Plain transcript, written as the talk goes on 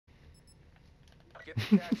Get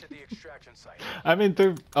the cache at the extraction site. I mean,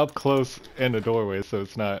 they're up close in the doorway, so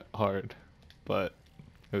it's not hard, but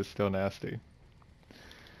it was still nasty.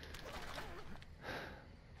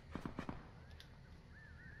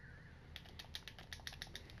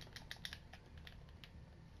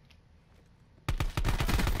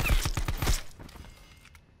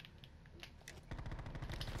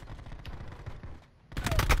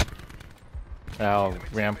 Ow,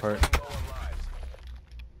 Rampart.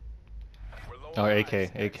 Oh,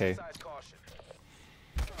 AK, AK.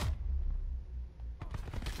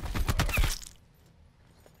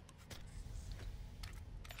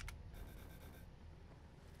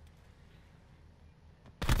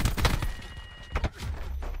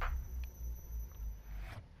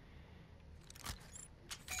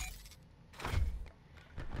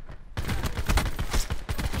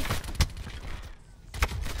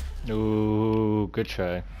 Ooh, good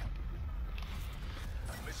try.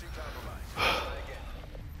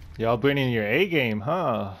 Y'all bringing your A game,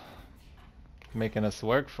 huh? Making us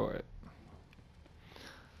work for it.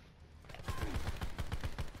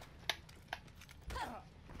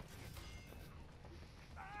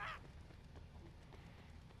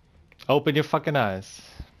 Open your fucking eyes.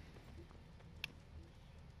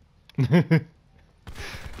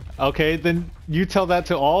 Okay, then you tell that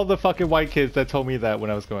to all the fucking white kids that told me that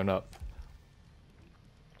when I was growing up.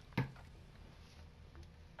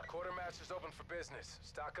 Quartermaster's open for business.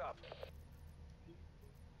 Stock up.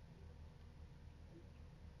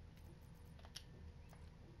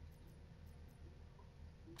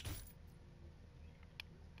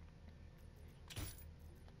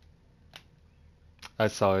 I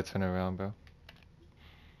saw her turn around, bro.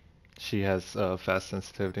 She has fast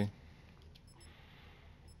sensitivity.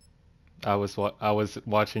 I was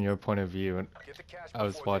watching your point of view, and I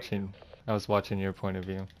was watching your point of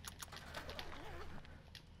view.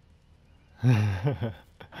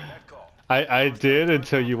 I did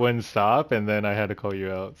until you wouldn't stop, and then I had to call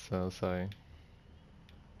you out. So sorry.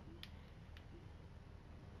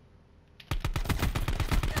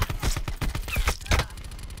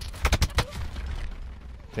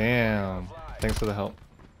 Damn. Thanks for the help.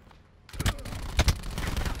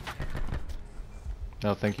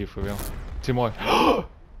 No, thank you for real. Two more.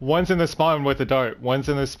 One's in the spawn with the dart. One's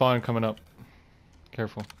in the spawn coming up.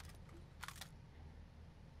 Careful.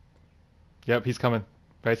 Yep, he's coming.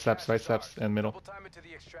 Right steps, and middle.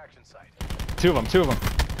 Two of them, two of them.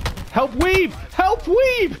 Help weave! Help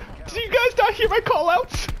weave! Did you guys not hear my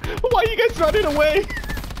callouts? Why are you guys running away?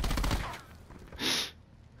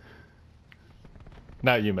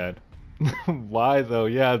 Not you, man. Why though?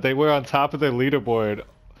 Yeah, they were on top of the leaderboard.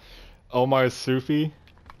 Omar Sufi.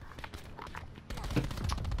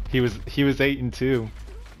 He was 8-2.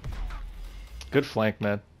 Good flank,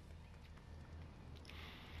 man.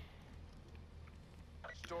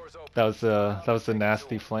 That was a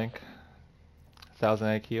nasty flank. 1000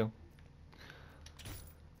 IQ.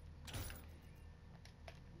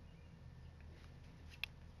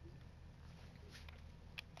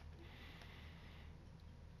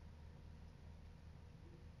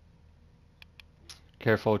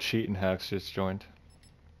 Careful, xWhataNINJax just joined.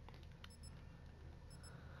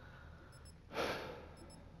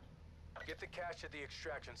 Get the cache at the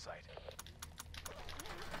extraction site.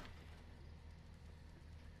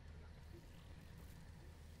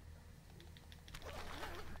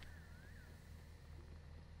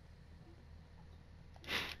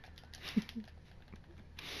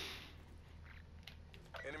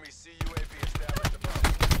 Enemy CUAV established above.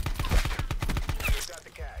 They've got the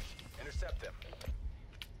cache. Intercept them.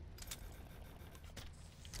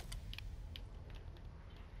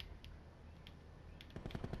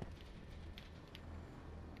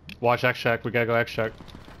 Watch xShack, we gotta go xShack.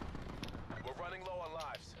 We're running low on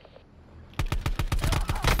lives.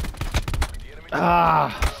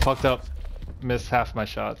 Ah, fucked up. Missed half my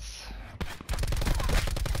shots.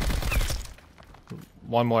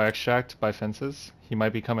 One more xShacked by fences. He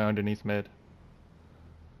might be coming underneath mid.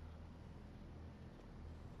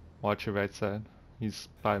 Watch your right side. He's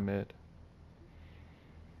by mid.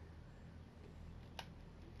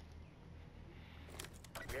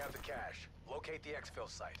 We have the cache. Locate the exfil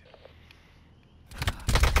site.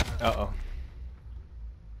 Uh-oh.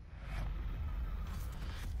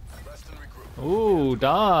 Rest and regroup. Ooh,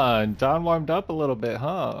 Don. Don warmed up a little bit,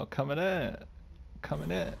 huh? Coming in.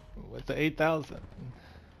 Coming in with the 8,000.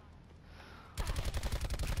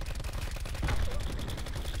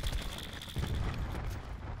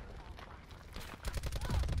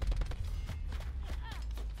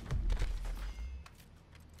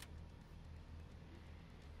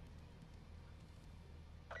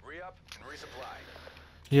 Re-up and resupply.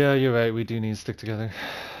 Yeah, you're right. We do need to stick together.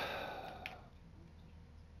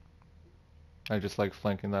 I just like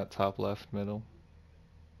flanking that top left middle.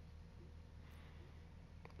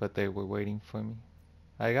 But they were waiting for me.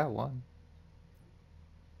 I got one.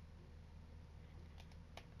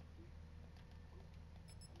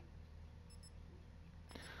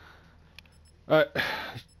 Alright.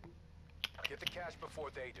 Get the cash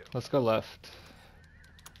before they do. Let's go left.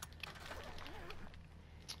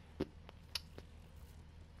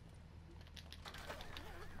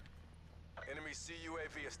 Enemy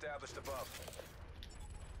CUAV established above.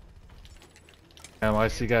 I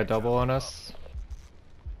see guy double on us.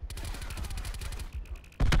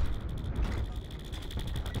 Low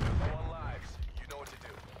on lives. You know what to do.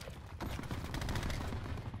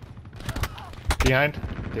 Behind.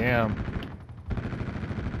 Damn. We're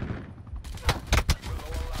low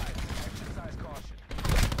on lives. Exercise caution.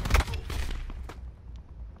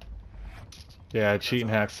 Yeah, cheat and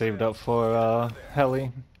hack saved up for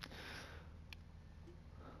heli.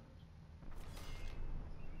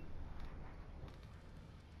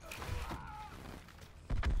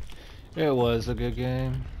 It was a good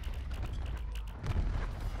game.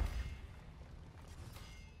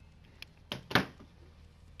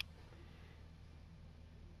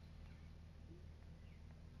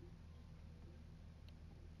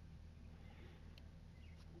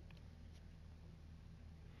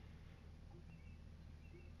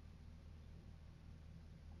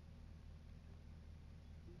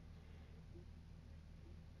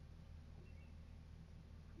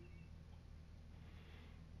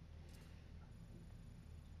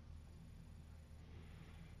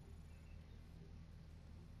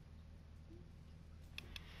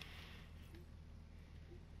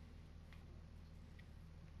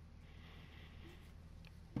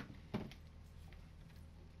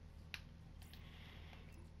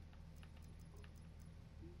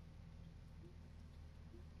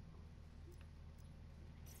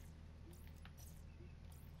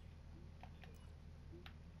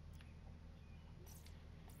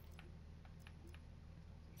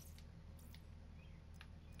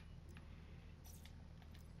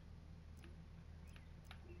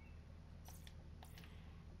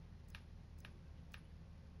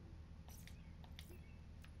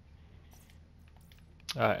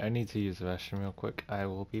 Alright, I need to use the restroom real quick. I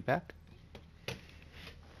will be back.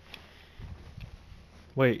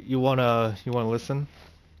 Wait, you wanna listen?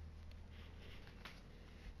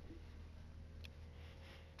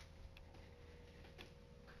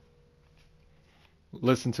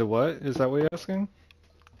 Listen to what? Is that what you're asking?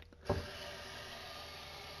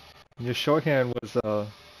 Your shorthand was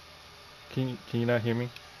can you not hear me?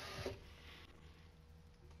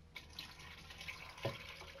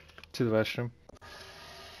 To the restroom.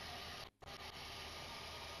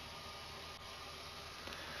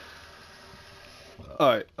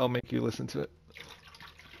 Alright, I'll make you listen to it.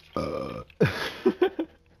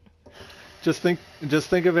 Just think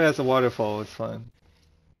of it as a waterfall, it's fine.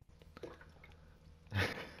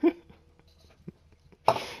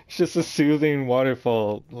 It's just a soothing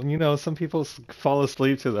waterfall. Well, you know, some people fall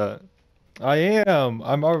asleep to that. I am.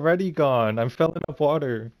 I'm already gone. I'm filling up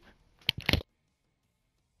water.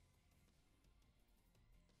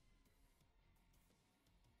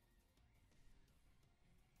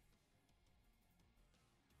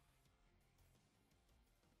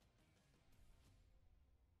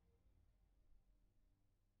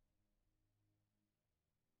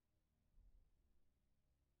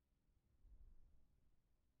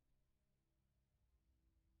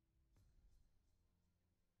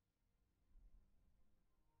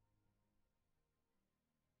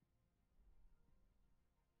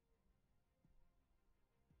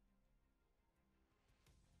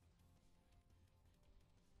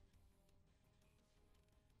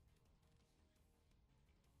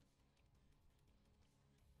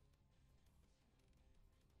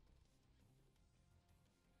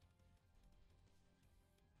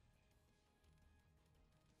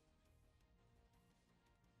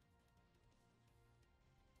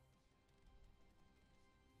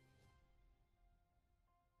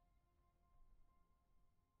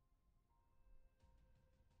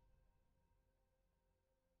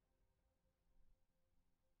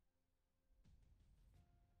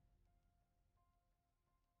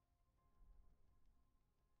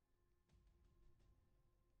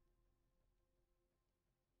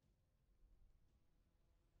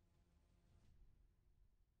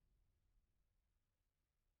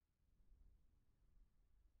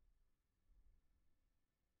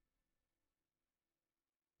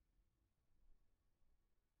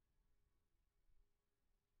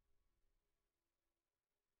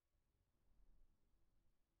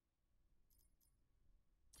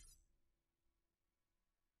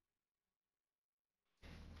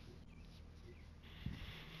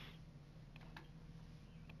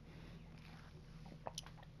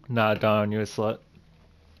 Nah, darn, you a slut.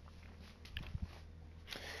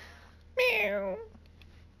 Meow.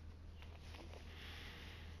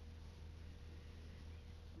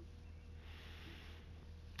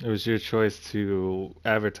 It was your choice to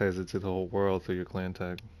advertise it to the whole world through your clan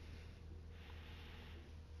tag.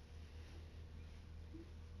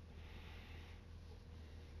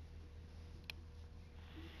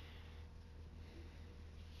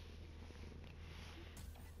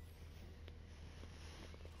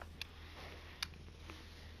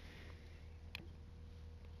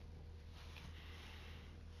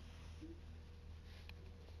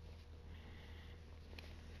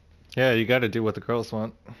 Yeah, you gotta do what the girls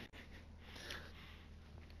want.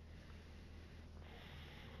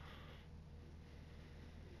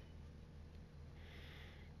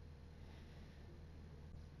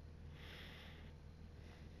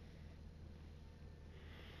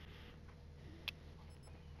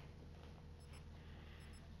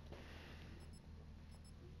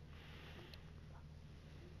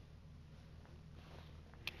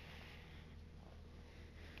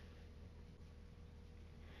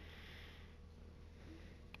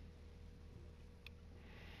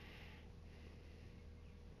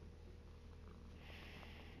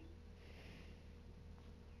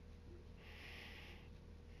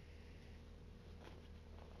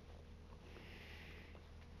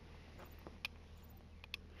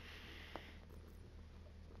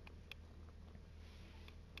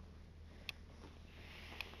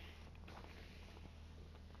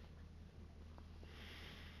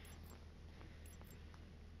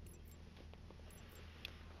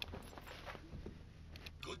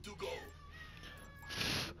 Good to go.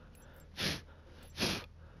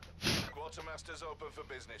 Quartermaster's open for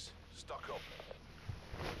business. Stock up.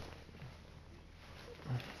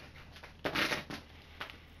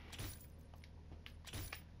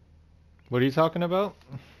 What are you talking about?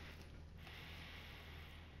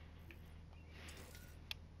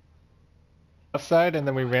 Left side, and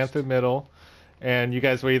then we ran through middle, and you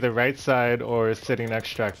guys were either right side or sitting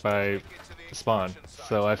extract by spawn.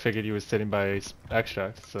 So I figured you were sitting by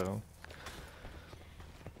extract, so.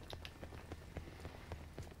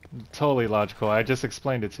 Totally logical. I just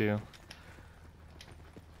explained it to you.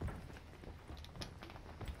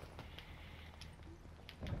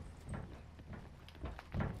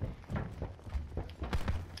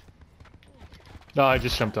 No, I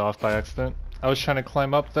just jumped off by accident. I was trying to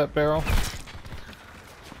climb up that barrel.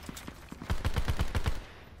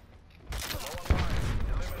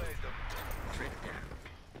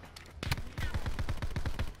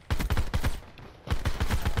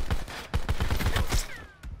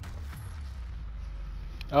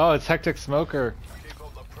 Oh, it's Hectic Smoker. Keep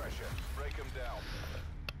up the pressure. Break him down.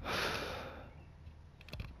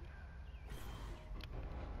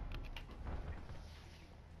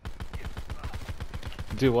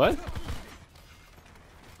 Do what?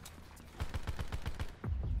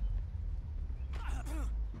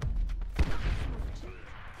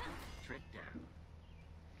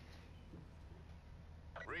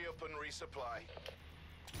 Re-up and resupply.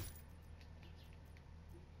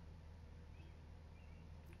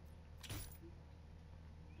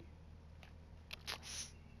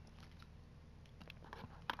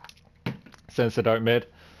 Sense the dart mid.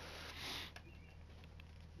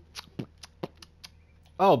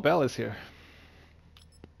 Oh, Bell is here.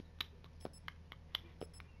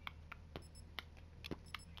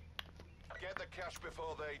 Get the cash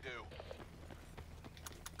before they do.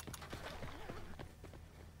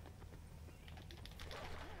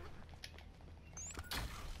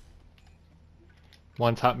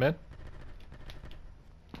 One top mid.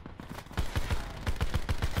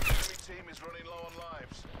 Enemy team is running low on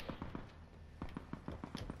lives.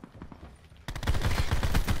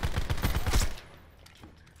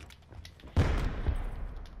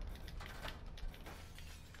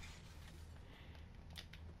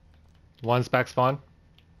 One's back spawn.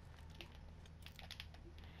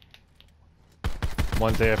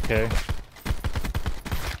 One's AFK.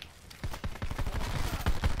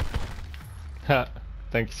 Ha!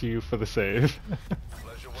 Thanks you for the save.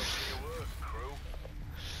 Pleasure watching your work, crew.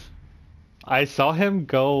 I saw him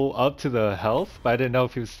go up to the health, but I didn't know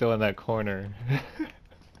if he was still in that corner.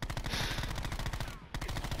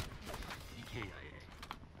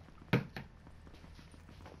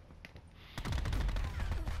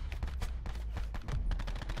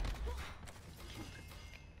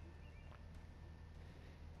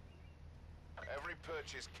 Every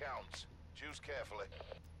purchase counts. Choose carefully.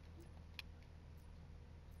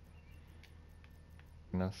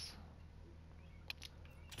 Goodness.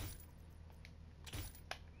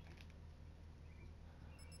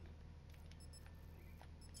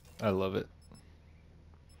 I love it.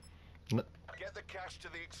 Get the cash to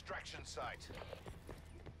the extraction site.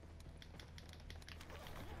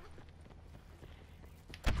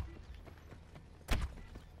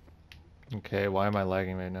 Okay, why am I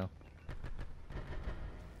lagging right now?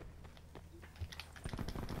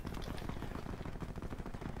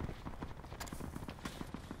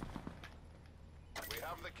 We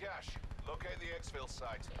have the cash. Locate the exfil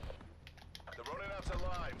site. They're running out of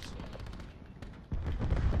lives.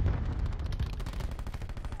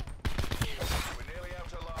 We're nearly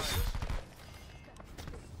out of lives.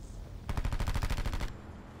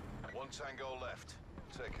 One tango left.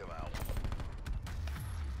 Take him out.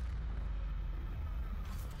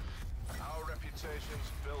 Our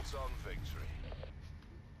reputation's built on victory.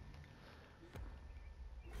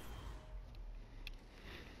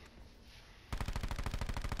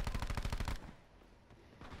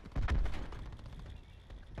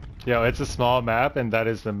 Yo, it's a small map, and that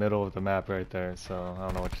is the middle of the map right there, so I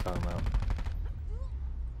don't know what you're talking about.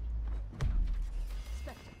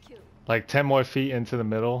 Like 10 more feet into the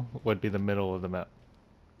middle would be the middle of the map.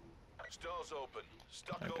 Stores open.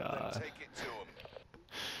 Stock My open. God. Take it to him.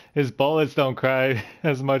 His bullets don't cry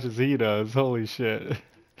as much as he does. Holy shit.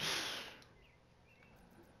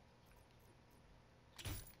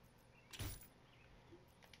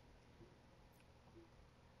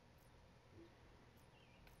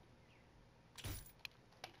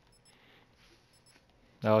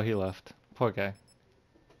 Oh, he left. Poor guy.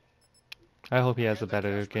 I hope he has a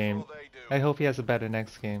better game. I hope he has a better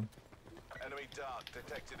next game. Enemy dart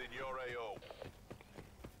detected in your AO.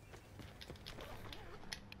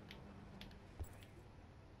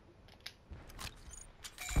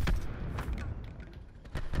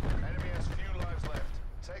 Enemy has few lives left.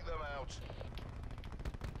 Take them out.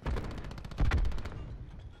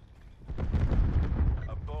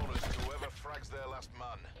 A bonus to whoever frags their last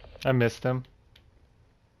man. I missed him.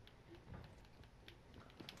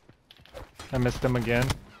 I missed him again.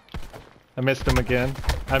 I missed him again.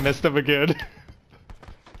 I missed him again.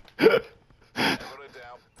 Put it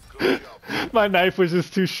down. Good job. My knife was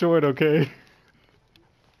just too short, okay?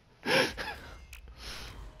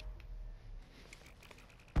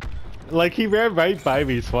 Like, he ran right by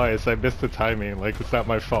me twice. I missed the timing. Like, it's not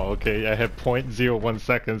my fault, okay? I had 0.01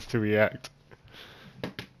 seconds to react.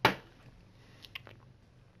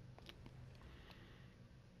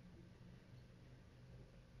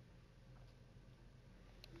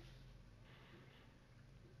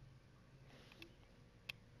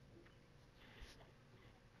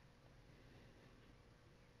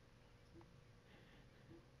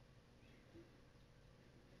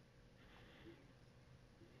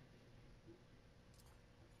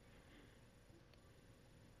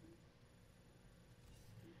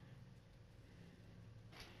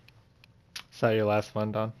 Is that your last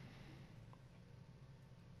one, Don?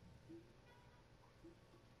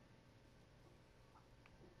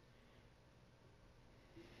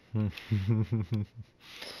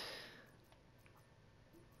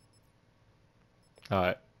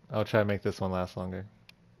 Alright, I'll try to make this one last longer.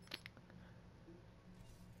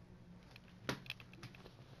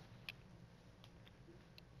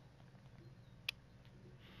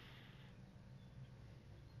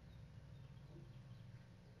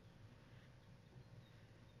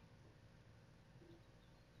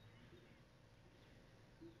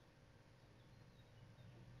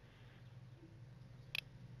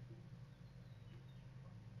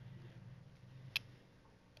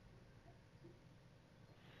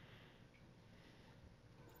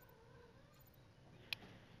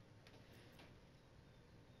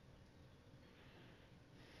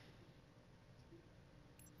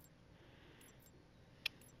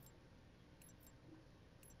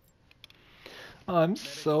 I'm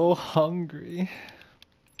so hungry.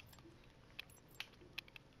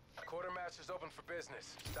 Quartermaster's open for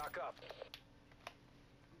business. Stock up.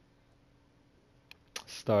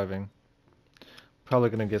 Starving. Probably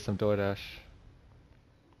gonna get some DoorDash.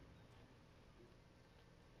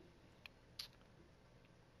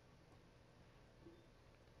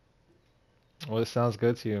 Well, it sounds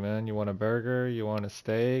good to you, man. You want a burger? You want a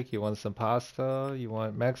steak? You want some pasta? You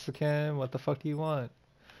want Mexican? What the fuck do you want?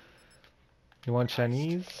 You want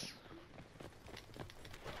Chinese?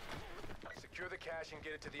 Secure the cash and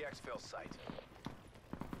get it to the exfil site.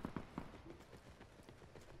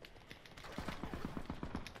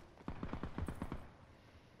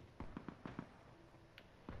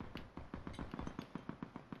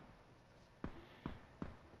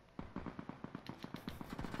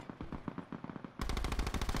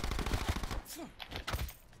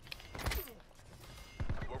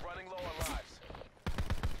 We're running low on lives.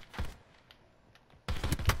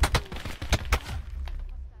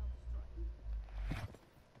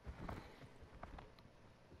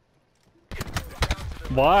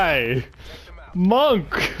 Why?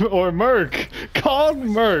 Monk or Merc. Call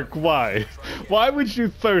Merc. Why? Why would you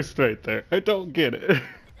thirst right there? I don't get it.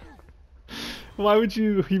 Why would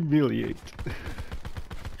you humiliate?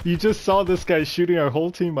 You just saw this guy shooting our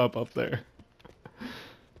whole team up there.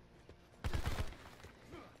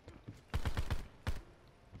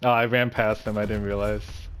 Oh, I ran past him. I didn't realize.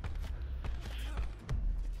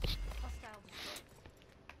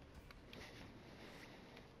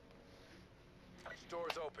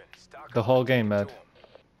 Doors open. Stock The whole game, Med.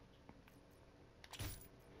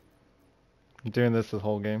 I'm doing this the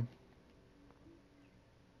whole game.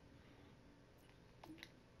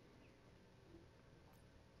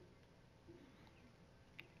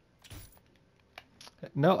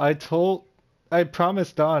 No, I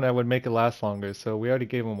promised Don I would make it last longer, so we already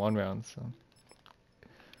gave him 1 round, so.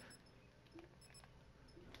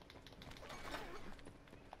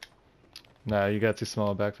 Nah, you got too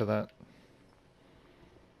small back for that.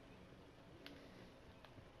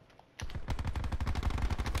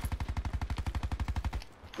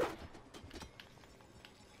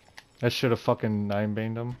 I should have fucking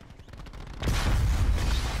 9-baned him.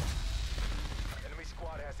 Enemy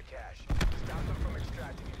squad has the cash. Stop them from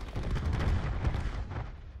extracting it.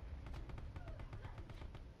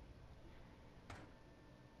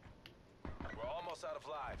 We're almost out of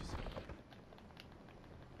lives.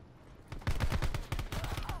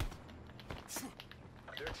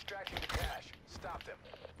 They're extracting the cash. Stop them.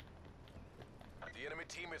 The enemy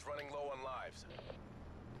team is running low on lives.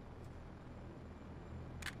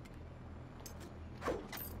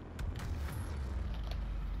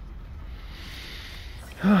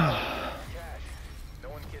 Cash. No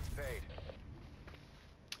one gets paid.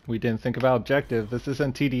 We didn't think about objective. This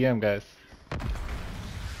isn't TDM, guys.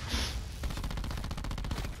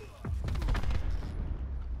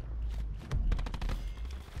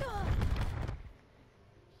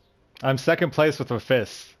 I'm 2nd place with my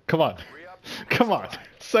fists. Come on. Come on.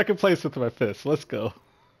 2nd place with my fists. Let's go.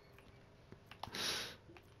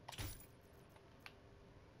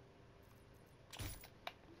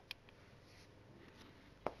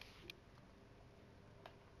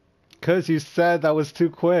 Cause you said that was too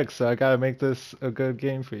quick, so I gotta make this a good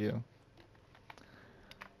game for you.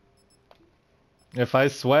 If I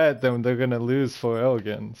sweat, then they're gonna lose 4-0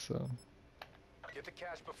 again, so. Get the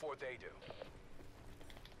cash before they do.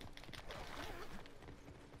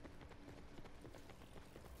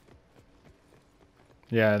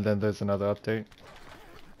 Yeah, and then there's another update.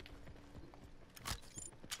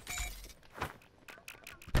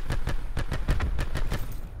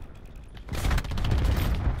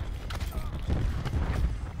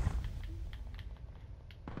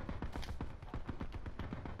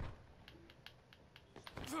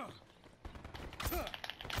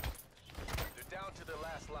 They're down to their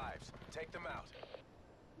last lives. Take them out.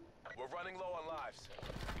 We're running low on lives.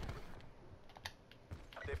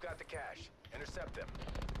 They've got the cash. Intercept them.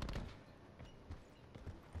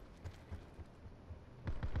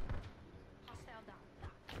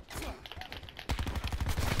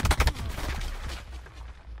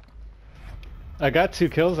 I got 2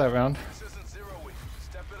 kills that round. This isn't 0 week.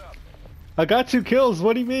 Step it up. I got 2 kills.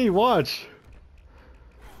 What do you mean? Watch.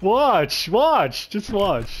 Watch. Watch. Just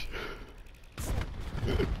watch.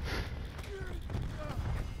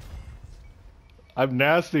 I'm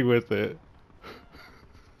nasty with it.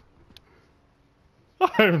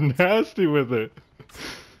 I'm nasty with it.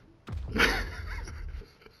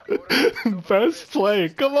 Best play.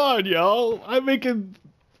 Come on, y'all. I'm making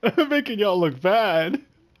y'all look bad.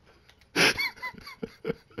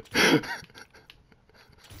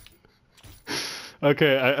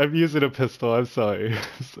 Okay, I'm using a pistol. I'm sorry.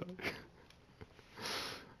 I'm sorry.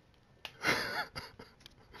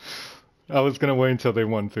 I was gonna wait until they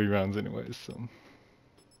won 3 rounds anyways, so.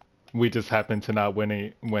 We just happened to not win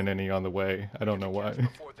any on the way. I don't know why.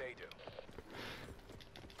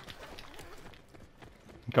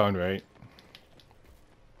 Going right.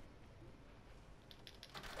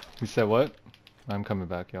 You said what? I'm coming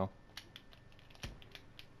back, y'all.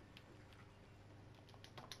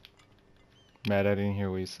 Matt, I didn't hear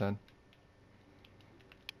what you said.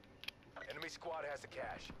 Enemy squad has the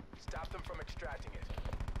cash. Stop them from extracting it.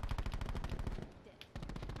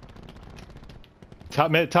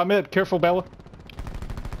 Top mid, careful, Bella.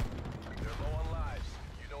 They're low on lives.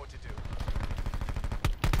 You know what to do.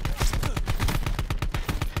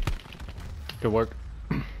 Good work.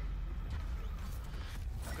 Good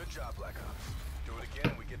job, Black Ops. Do it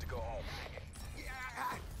again, we get to go home.